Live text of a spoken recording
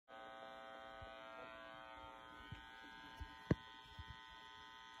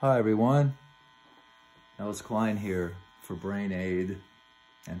Hi everyone, Nels Cline here for Brain Aid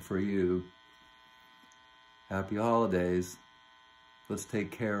and for you. Happy holidays. Let's take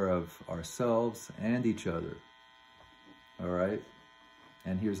care of ourselves and each other. All right?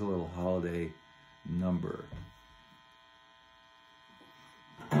 And here's a little holiday number.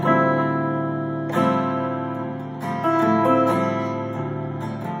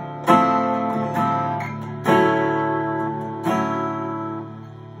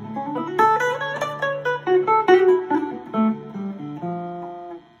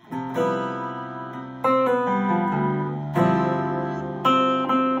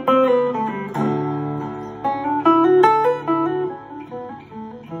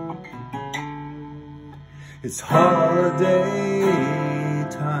 It's holiday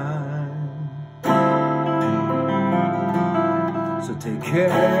time, so take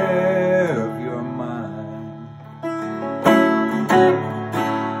care of your mind.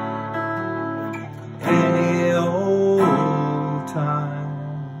 Any old time,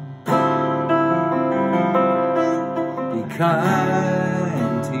 be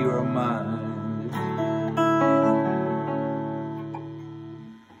kind to your mind.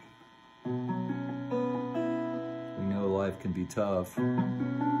 Life can be tough. The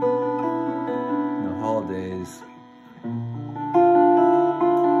holidays, they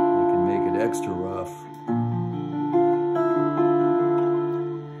can make it extra rough.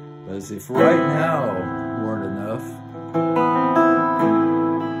 But as if right now weren't enough,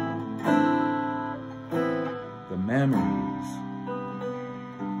 the memories,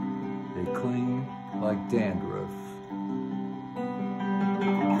 they cling like dandruff.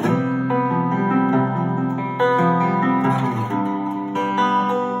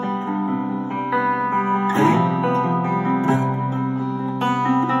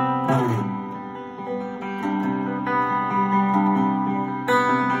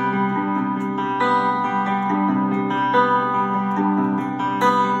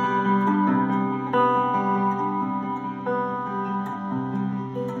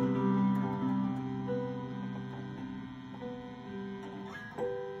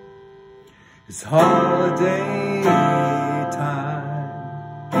 It's holiday time,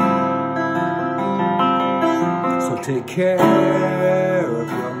 so take care of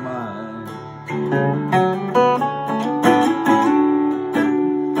your mind.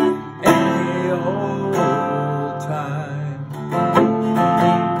 Any old time,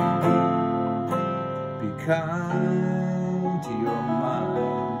 be kind to your mind.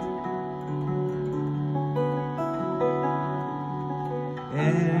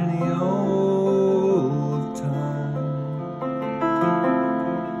 Any old time,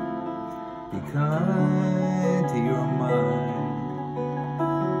 be kind to your mind.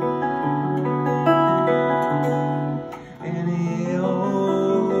 Any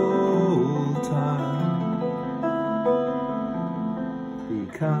old time, be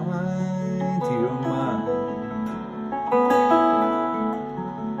kind to your mind.